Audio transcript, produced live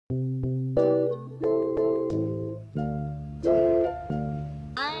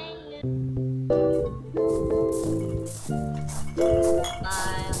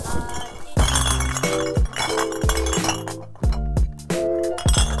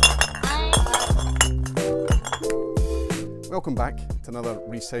Welcome back to another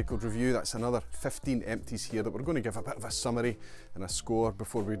recycled review. That's another 15 empties here that we're going to give a bit of a summary and a score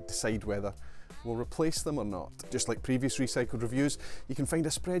before we decide whether we'll replace them or not. Just like previous recycled reviews, you can find a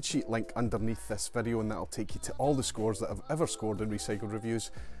spreadsheet link underneath this video and that'll take you to all the scores that I've ever scored in recycled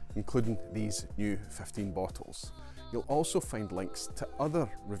reviews, including these new 15 bottles. You'll also find links to other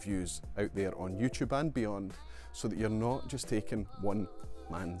reviews out there on YouTube and beyond, so that you're not just taking one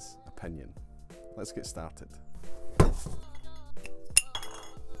man's opinion. Let's get started.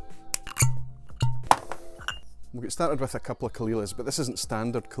 We'll get started with a couple of Caol Ilas, but this isn't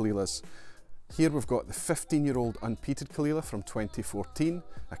standard Caol Ilas. Here we've got the 15-year-old Unpeated Caol Ila from 2014,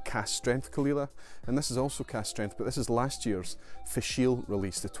 a cask strength Caol Ila, and this is also cask strength, but this is last year's Feis Ile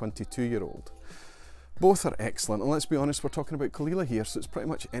release, the 22-year-old. Both are excellent, and let's be honest, we're talking about Caol Ila here, so it's pretty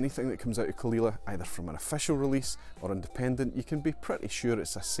much anything that comes out of Caol Ila, either from an official release or independent, you can be pretty sure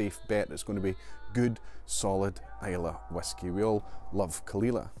it's a safe bet. It's going to be good, solid Islay whiskey. We all love Caol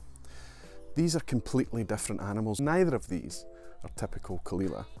Ila. These are completely different animals. Neither of these are typical Caol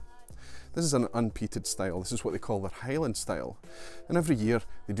Ila. This is an unpeated style. This is what they call their Highland style. And every year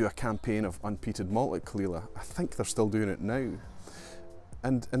they do a campaign of unpeated Mortlach Caol Ila. I think they're still doing it now.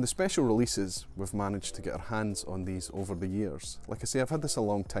 And in the special releases, we've managed to get our hands on these over the years. Like I say, I've had this a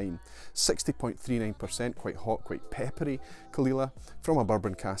long time. 60.39%, quite hot, quite peppery Caol Ila, from a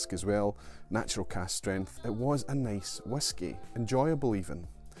bourbon cask as well, natural cask strength. It was a nice whiskey, enjoyable even.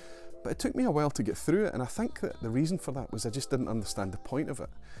 But it took me a while to get through it, and I think that the reason for that was I just didn't understand the point of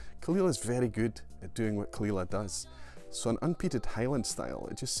it. Caol Ila is very good at doing what Caol Ila does. So an unpeated Highland style,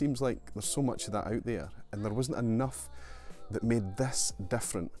 it just seems like there's so much of that out there, and there wasn't enough that made this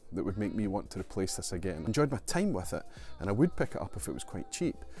different that would make me want to replace this again. I enjoyed my time with it, and I would pick it up if it was quite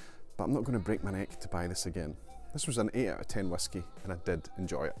cheap, but I'm not going to break my neck to buy this again. This was an 8 out of 10 whiskey, and I did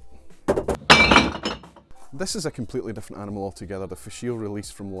enjoy it. This is a completely different animal altogether, the Feis Ile release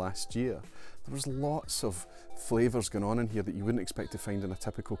from last year. There was lots of flavours going on in here that you wouldn't expect to find in a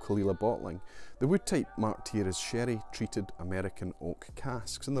typical Caol Ila bottling. The wood type marked here is sherry treated American oak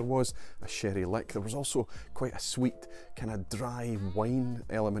casks, and there was a sherry lick. There was also quite a sweet, kind of dry wine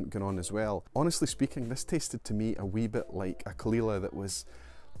element going on as well. Honestly speaking, this tasted to me a wee bit like a Caol Ila that was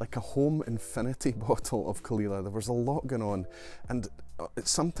like a home infinity bottle of Caol Ila. There was a lot going on, and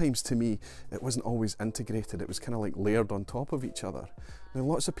sometimes to me it wasn't always integrated. It was kind of like layered on top of each other. Now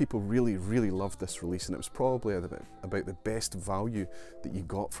lots of people really loved this release, and it was probably about the best value that you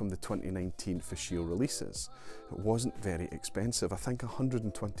got from the 2019 Feis Ile releases. It wasn't very expensive, I think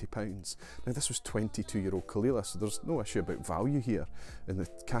 £120. Now this was 22-year-old Caol Ila, so there's no issue about value here, and the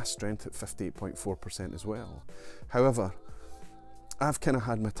cask strength at 58.4% as well. However, I've kind of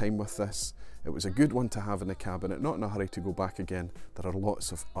had my time with this. It was a good one to have in the cabinet, not in a hurry to go back again. There are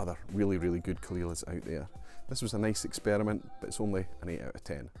lots of other really good Caol Ilas out there. This was a nice experiment, but it's only an 8 out of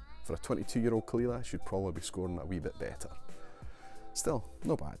 10. For a 22-year-old Caol Ila, I should probably be scoring a wee bit better. Still,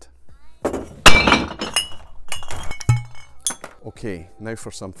 not bad. Okay, now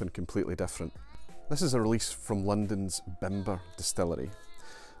for something completely different. This is a release from London's Bimber distillery.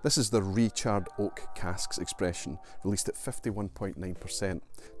 This is the Re-charred oak casks expression, released at 51.9%.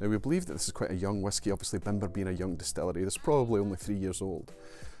 Now we believe that this is quite a young whiskey, obviously Bimber being a young distillery. This is probably only 3 years old.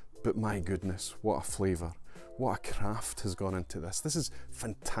 But my goodness, what a flavour. What a craft has gone into this. This is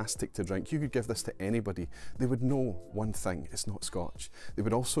fantastic to drink. You could give this to anybody. They would know one thing, it's not Scotch. They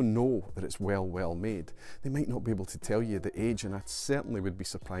would also know that it's well made. They might not be able to tell you the age, and I certainly would be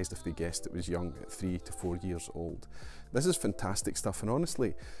surprised if they guessed it was young at 3 to 4 years old. This is fantastic stuff, and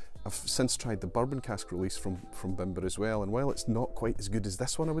honestly, I've since tried the bourbon cask release from Bimber as well, and while it's not quite as good as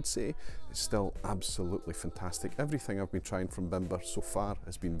this one, I would say, it's still absolutely fantastic. Everything I've been trying from Bimber so far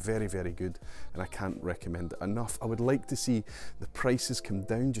has been very good, and I can't recommend it enough. I would like to see the prices come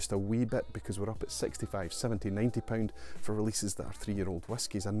down just a wee bit, because we're up at 65, 70, 90 pound for releases that are 3-year-old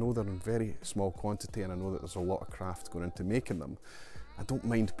whiskies. I know they're in very small quantity, and I know that there's a lot of craft going into making them. I don't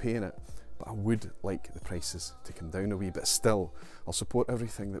mind paying it, but I would like the prices to come down a wee bit. Still, I'll support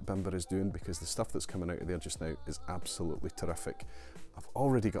everything that Bimber is doing, because the stuff that's coming out of there just now is absolutely terrific. I've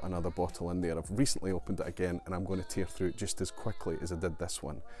already got another bottle in there. I've recently opened it again, and I'm going to tear through it just as quickly as I did this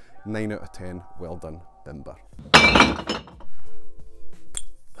one. 9 out of 10, well done, Bimber.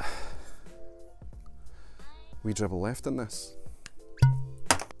 Wee dribble left in this.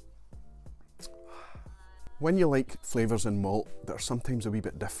 When you like flavours in malt that are sometimes a wee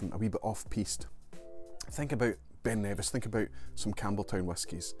bit different, a wee bit off-piste, think about Ben Nevis, think about some Campbelltown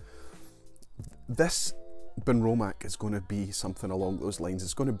whiskies. This Benromach is going to be something along those lines.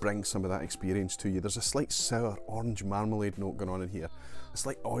 It's going to bring some of that experience to you. There's a slight sour orange marmalade note going on in here, a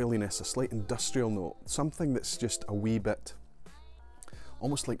slight oiliness, a slight industrial note, something that's just a wee bit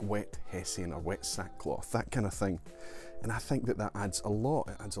almost like wet hessian or wet sackcloth, that kind of thing. And I think that that adds a lot.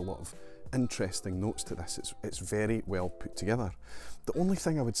 It adds a lot of interesting notes to this. It's very well put together. The only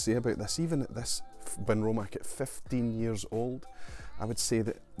thing I would say about this, even at this Benromach at 15 years old, I would say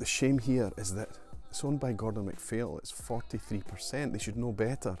that the shame here is that it's owned by Gordon MacPhail. It's 43%. They should know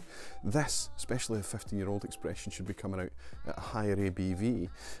better. This, especially the 15-year-old expression, should be coming out at a higher ABV,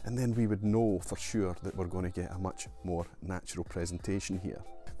 and then we would know for sure that we're going to get a much more natural presentation here.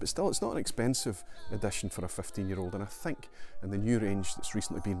 But still, it's not an expensive addition for a 15-year-old, and I think in the new range that's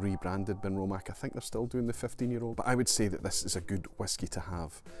recently been rebranded, Benromach, I think they're still doing the 15-year-old. But I would say that this is a good whisky to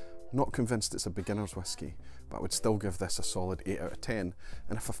have. Not convinced it's a beginner's whisky, but I would still give this a solid 8 out of 10.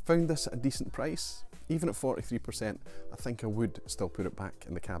 And if I found this at a decent price, even at 43%, I think I would still put it back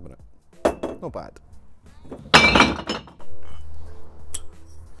in the cabinet. Not bad.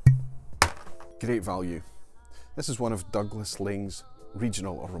 Great value. This is one of Douglas Laing's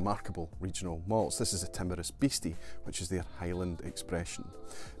regional or remarkable regional malts. This is a Timorous Beastie, which is their Highland expression.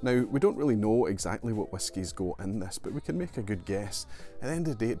 Now, we don't really know exactly what whiskies go in this, but we can make a good guess. At the end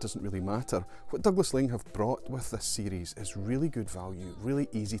of the day, it doesn't really matter. What Douglas Laing have brought with this series is really good value, really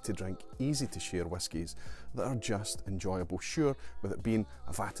easy to drink, easy to share whiskies that are just enjoyable. Sure, with it being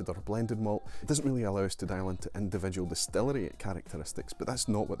a vatted or a blended malt, it doesn't really allow us to dial into individual distillery characteristics, but that's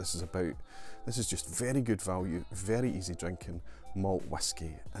not what this is about. This is just very good value, very easy drinking malt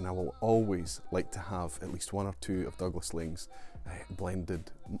whisky, and I will always like to have at least one or two of Douglas Laing's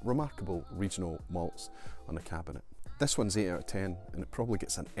blended, remarkable regional malts on the cabinet. This one's 8 out of 10, and it probably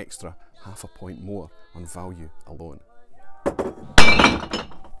gets an extra half a point more on value alone.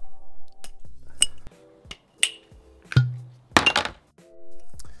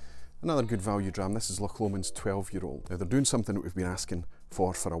 Another good value dram, this is Loch Lomond's 12-year-old. Now they're doing something that we've been asking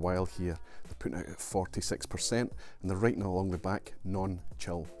for a while here. They're putting out at 46%, and they're writing along the back,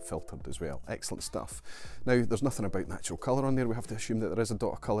 non-chill filtered as well. Excellent stuff. Now there's nothing about natural colour on there. We have to assume that there is a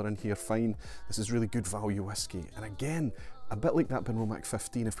dot of colour in here, fine. This is really good value whisky. And again, a bit like that Benromach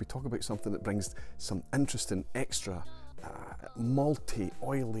 15, if we talk about something that brings some interesting extra malty,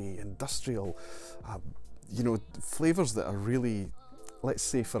 oily, industrial, you know, flavours that are really, let's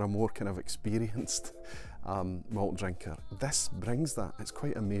say, for a more kind of experienced malt drinker, this brings that. It's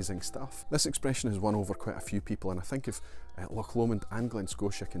quite amazing stuff. This expression has won over quite a few people, and I think if Loch Lomond and Glen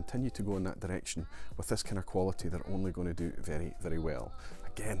Scotia continue to go in that direction with this kind of quality, they're only going to do very, very well.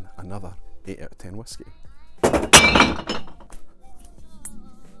 Again, another 8 out of 10 whisky.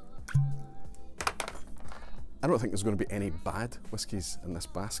 I don't think there's going to be any bad whiskies in this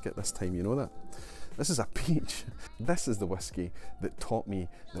basket this time, you know that. This is a peach. This is the whisky that taught me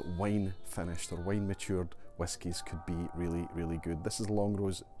that wine finished or wine matured whiskies could be really, really good. This is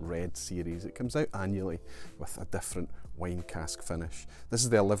Longrow's Red series. It comes out annually with a different wine cask finish. This is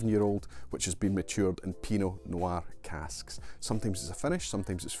the 11-year-old, which has been matured in Pinot Noir casks. Sometimes it's a finish,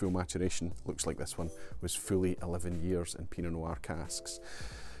 sometimes it's full maturation. Looks like this one was fully 11 years in Pinot Noir casks.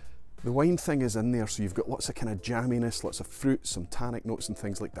 The wine thing is in there, so you've got lots of kind of jamminess, lots of fruit, some tannic notes and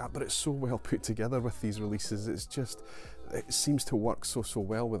things like that, but it's so well put together with these releases. It's just, it seems to work so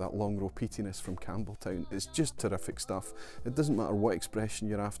well with that Longrow peatiness from Campbelltown. It's just terrific stuff. It doesn't matter what expression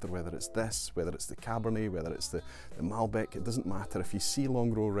you're after, whether it's this, whether it's the Cabernet, whether it's the Malbec, it doesn't matter. If you see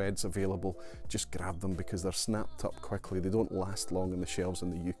Longrow Reds available, just grab them because they're snapped up quickly. They don't last long on the shelves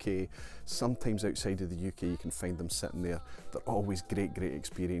in the UK. Sometimes outside of the UK you can find them sitting there. They're always great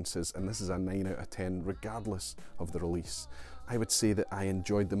experiences, and this is a 9 out of 10 regardless of the release. I would say that I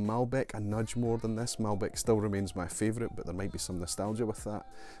enjoyed the Malbec a nudge more than this. Malbec still remains my favourite, but there might be some nostalgia with that.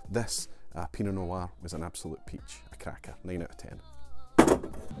 This Pinot Noir was an absolute peach, a cracker, 9 out of 10.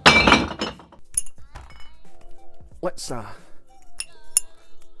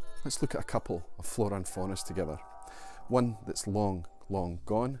 Let's look at a couple of Flora and Faunas together. One that's long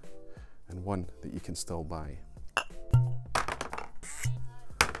gone, and one that you can still buy.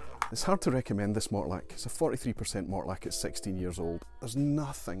 It's hard to recommend this Mortlach. It's a 43% Mortlach at 16 years old. There's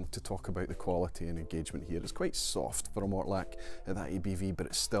nothing to talk about the quality and engagement here. It's quite soft for a Mortlach at that ABV, but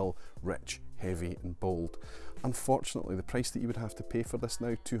it's still rich, heavy and bold. Unfortunately, the price that you would have to pay for this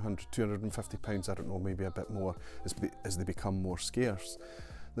now, £200, £250, I don't know, maybe a bit more, as they become more scarce.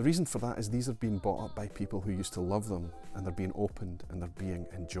 The reason for that is these are being bought up by people who used to love them, and they're being opened and they're being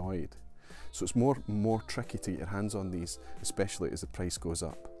enjoyed. So it's more tricky to get your hands on these, especially as the price goes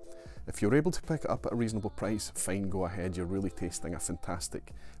up. If you're able to pick it up at a reasonable price, fine, go ahead, you're really tasting a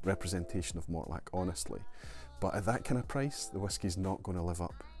fantastic representation of Mortlach, honestly. But at that kind of price, the whisky's not going to live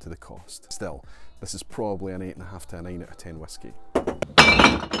up to the cost. Still, this is probably an 8.5 to a 9 out of 10 whisky.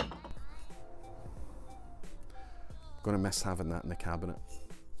 Going to miss having that in the cabinet.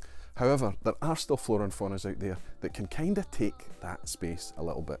 However, there are still Flora and Faunas out there that can kind of take that space a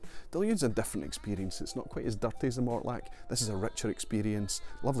little bit. Dailuaine's a different experience. It's not quite as dirty as the Mortlach. This is a richer experience,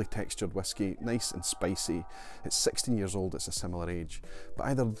 lovely textured whisky, nice and spicy. It's 16 years old, it's a similar age. But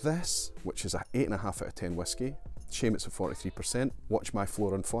either this, which is a 8.5 out of 10 whisky, shame it's at 43%, watch my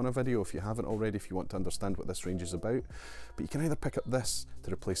Flora and Fauna video if you haven't already, if you want to understand what this range is about. But you can either pick up this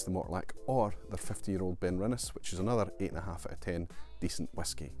to replace the Mortlach or their 50-year-old Benromach, which is another 8.5 out of 10 decent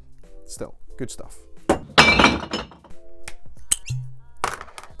whisky. Still, good stuff.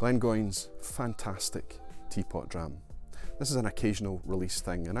 Glengoyne's fantastic teapot dram. This is an occasional release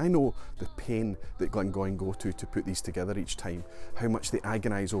thing, and I know the pain that Glengoyne go to put these together each time, how much they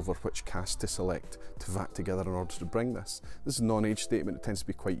agonise over which cask to select to vat together in order to bring this. This is a non-age statement, it tends to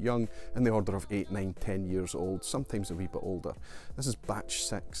be quite young, in the order of 8, 9, 10 years old, sometimes a wee bit older. This is batch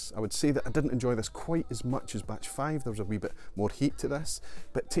 6. I would say that I didn't enjoy this quite as much as batch 5, there was a wee bit more heat to this,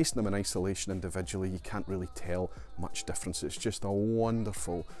 but tasting them in isolation individually, you can't really tell much difference. It's just a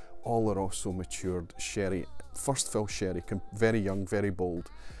wonderful, Oloroso matured sherry, first fill sherry, very young, very bold,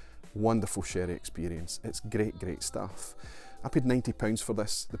 wonderful sherry experience. It's great, great stuff. I paid £90 for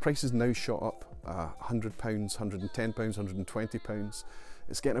this. The price is now shot up, £100, £110, £120.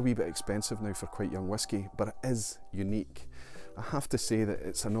 It's getting a wee bit expensive now for quite young whisky, but it is unique. I have to say that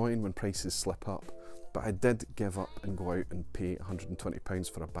it's annoying when prices slip up, but I did give up and go out and pay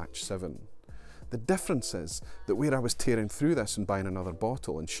 £120 for a batch 7. The difference is that where I was tearing through this and buying another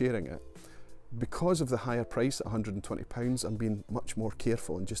bottle and sharing it, because of the higher price at £120, I'm being much more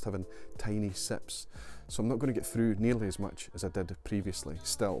careful and just having tiny sips. So I'm not going to get through nearly as much as I did previously.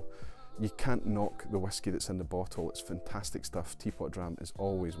 Still, you can't knock the whisky that's in the bottle. It's fantastic stuff. Teapot dram is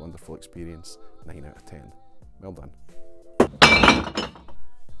always a wonderful experience. 9 out of 10. Well done.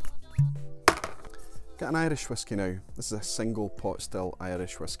 Got an Irish whisky now. This is a single pot still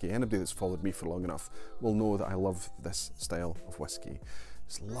Irish whisky. Anybody that's followed me for long enough will know that I love this style of whisky.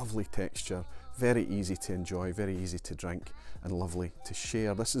 It's lovely texture, very easy to enjoy, very easy to drink, and lovely to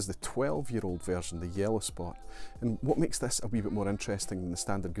share. This is the 12-year-old version, the yellow spot. And what makes this a wee bit more interesting than the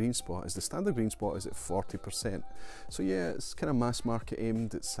standard green spot is the standard green spot is at 40%. So yeah, it's kind of mass market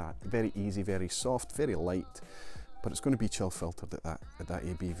aimed. It's very easy, very soft, very light, but it's going to be chill filtered at that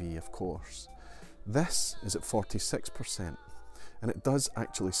ABV, of course. This is at 46%, and it does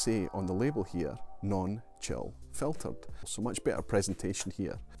actually say on the label here, non-chill filtered. So much better presentation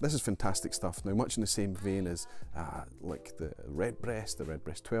here. This is fantastic stuff. Now, much in the same vein as like the Redbreast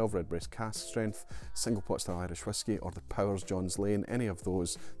 12, Redbreast cask strength, single pot style Irish whisky, or the Powers John's Lane, any of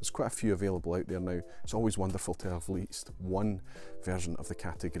those. There's quite a few available out there now. It's always wonderful to have at least one version of the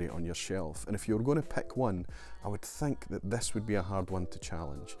category on your shelf. And if you were going to pick one, I would think that this would be a hard one to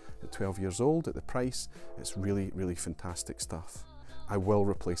challenge. At 12 years old, at the price, it's really, really fantastic stuff. I will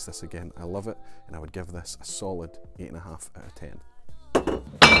replace this again. I love it, and I would give this a solid 8.5 out of 10.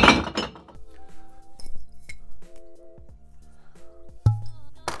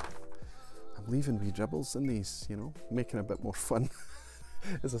 I'm leaving wee dribbles in these, you know, making it a bit more fun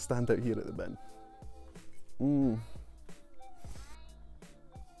as I stand out here at the bin.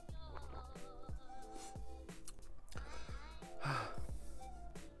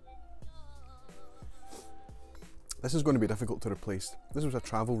 This is going to be difficult to replace. This was a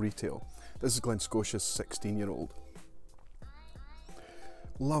travel retail. This is Glen Scotia's 16-year-old.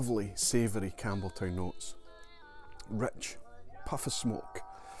 Lovely, savoury Campbelltown notes. Rich, puff of smoke.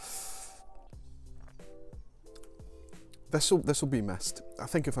 This'll be missed. I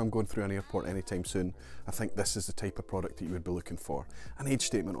think if I'm going through an airport anytime soon, I think this is the type of product that you would be looking for. An age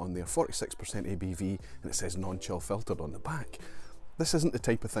statement on there, 46% ABV, and it says non-chill filtered on the back. This isn't the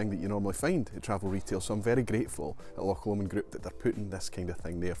type of thing that you normally find at travel retail, so I'm very grateful at Loch Lomond Group that they're putting this kind of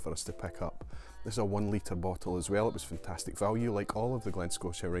thing there for us to pick up. This is a 1 litre bottle as well. It was fantastic value, like all of the Glen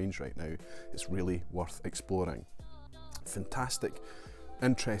Scotia range right now. It's really worth exploring. Fantastic,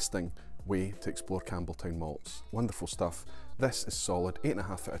 interesting way to explore Campbelltown malts. Wonderful stuff. This is solid,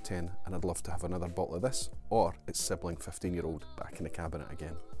 8.5 out of 10, and I'd love to have another bottle of this, or its sibling 15-year-old back in the cabinet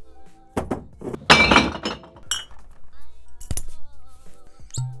again.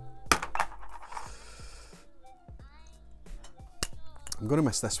 I'm going to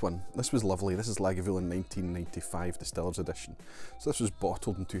miss this one. This was lovely. This is Lagavulin 1995 Distiller's Edition. So this was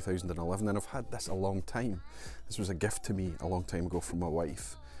bottled in 2011, and I've had this a long time. This was a gift to me a long time ago from my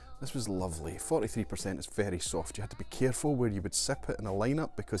wife. This was lovely. 43% is very soft. You had to be careful where you would sip it in a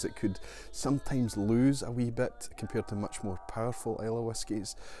lineup because it could sometimes lose a wee bit compared to much more powerful Islay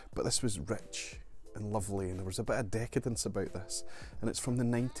whiskies. But this was rich, and lovely, and there was a bit of decadence about this. And it's from the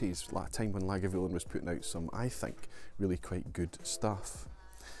 90s, like a time when Lagavulin was putting out some, I think, really quite good stuff.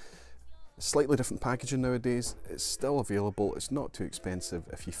 Slightly different packaging nowadays. It's still available, it's not too expensive.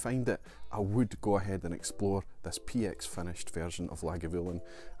 If you find it, I would go ahead and explore this PX finished version of Lagavulin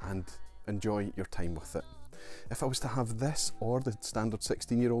and enjoy your time with it. If I was to have this or the standard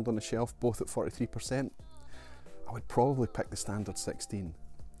 16-year-old on the shelf, both at 43%, I would probably pick the standard 16.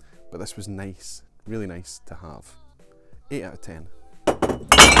 But this was nice, really nice to have. 8 out of 10.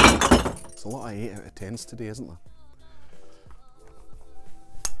 It's a lot of 8 out of 10s today, isn't there?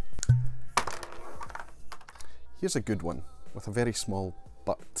 Here's a good one with a very small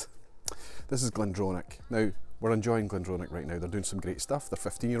but. This is Benromach. Now, we're enjoying Benromach right now. They're doing some great stuff. Their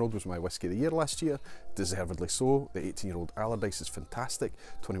 15-year-old was my whisky of the year last year, deservedly so. The 18-year-old Allardyce is fantastic.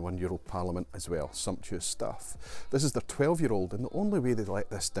 21-year-old Parliament as well, sumptuous stuff. This is their 12-year-old, and the only way they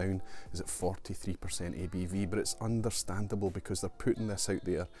let this down is at 43% ABV, but it's understandable because they're putting this out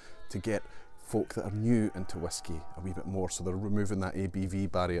there to get folk that are new into whisky a wee bit more, so they're removing that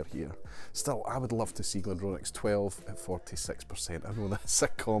ABV barrier here. Still, I would love to see Benromach's 12 at 46%. I know that's a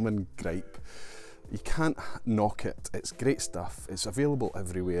common gripe. You can't knock it. It's great stuff. It's available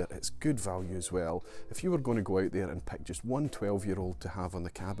everywhere. It's good value as well. If you were going to go out there and pick just one 12-year-old to have on the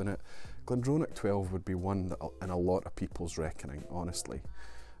cabinet, Benromach 12 would be one that in a lot of people's reckoning, honestly.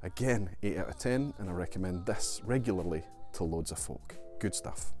 Again, 8 out of 10, and I recommend this regularly to loads of folk. Good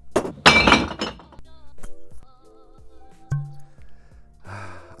stuff.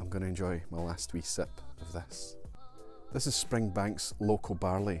 I'm going to enjoy my last wee sip of this. This is Springbank's Local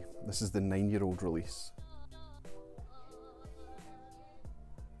Barley. This is the 9-year-old release.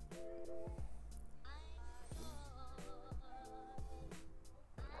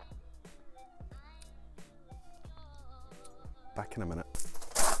 Back in a minute.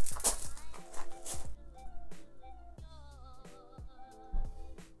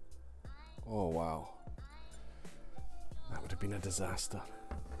 Oh wow, that would have been a disaster.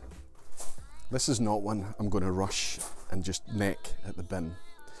 This is not one I'm going to rush and just neck at the bin.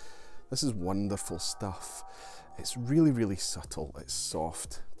 This is wonderful stuff. It's really, really subtle, it's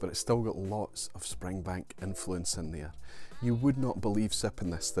soft, but it's still got lots of Springbank influence in there. You would not believe sipping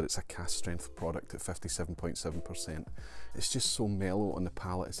this that it's a cask strength product at 57.7%. It's just so mellow on the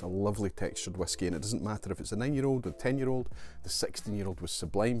palate. It's a lovely textured whisky, and it doesn't matter if it's a 9-year-old or a 10-year-old. The 16-year-old was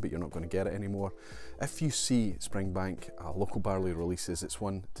sublime, but you're not going to get it anymore. If you see Springbank Local Barley releases, it's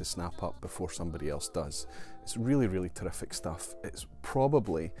one to snap up before somebody else does. It's really, really terrific stuff. It's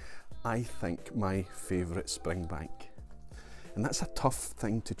probably, I think, my favourite Springbank. And that's a tough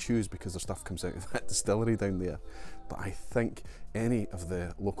thing to choose because their stuff comes out of that distillery down there. But I think any of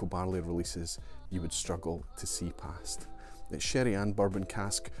the Local Barley releases you would struggle to see past. It's sherry and bourbon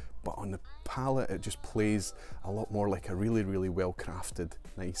cask, but on the palate it just plays a lot more like a really, really well crafted,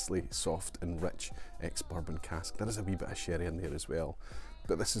 nicely soft and rich ex-bourbon cask. There is a wee bit of sherry in there as well.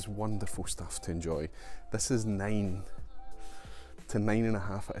 But this is wonderful stuff to enjoy. This is 9 to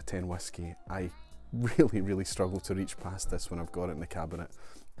 9.5 out of 10 whisky. I really, really struggle to reach past this when I've got it in the cabinet.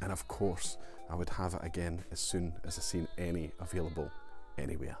 And of course, I would have it again as soon as I seen any available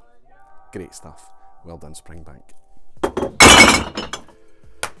anywhere. Great stuff. Well done, Springbank.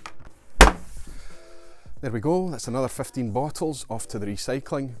 There we go, that's another 15 bottles off to the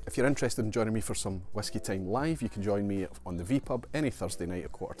recycling. If you're interested in joining me for some Whisky Time Live, you can join me on the VPub any Thursday night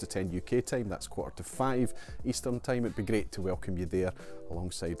at 4:45 UK time, that's 4:45 Eastern time. It'd be great to welcome you there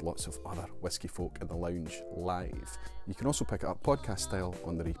alongside lots of other whisky folk in the lounge live. You can also pick it up podcast style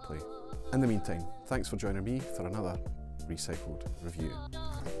on the replay. In the meantime, thanks for joining me for another recycled review.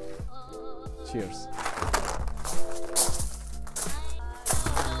 Cheers.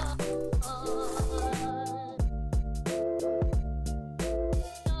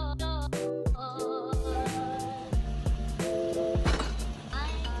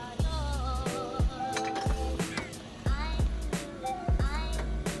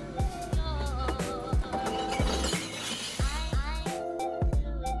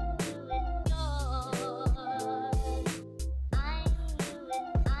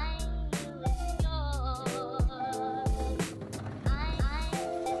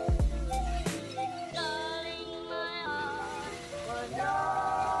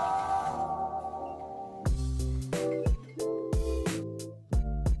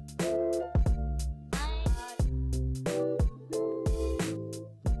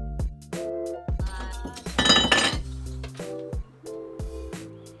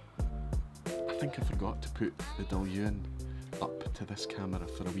 I think I forgot to put the Dailuaine up to this camera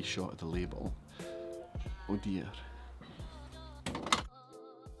for a wee shot of the label. Oh dear.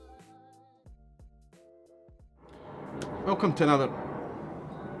 Welcome to another...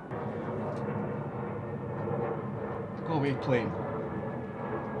 Go away, plane.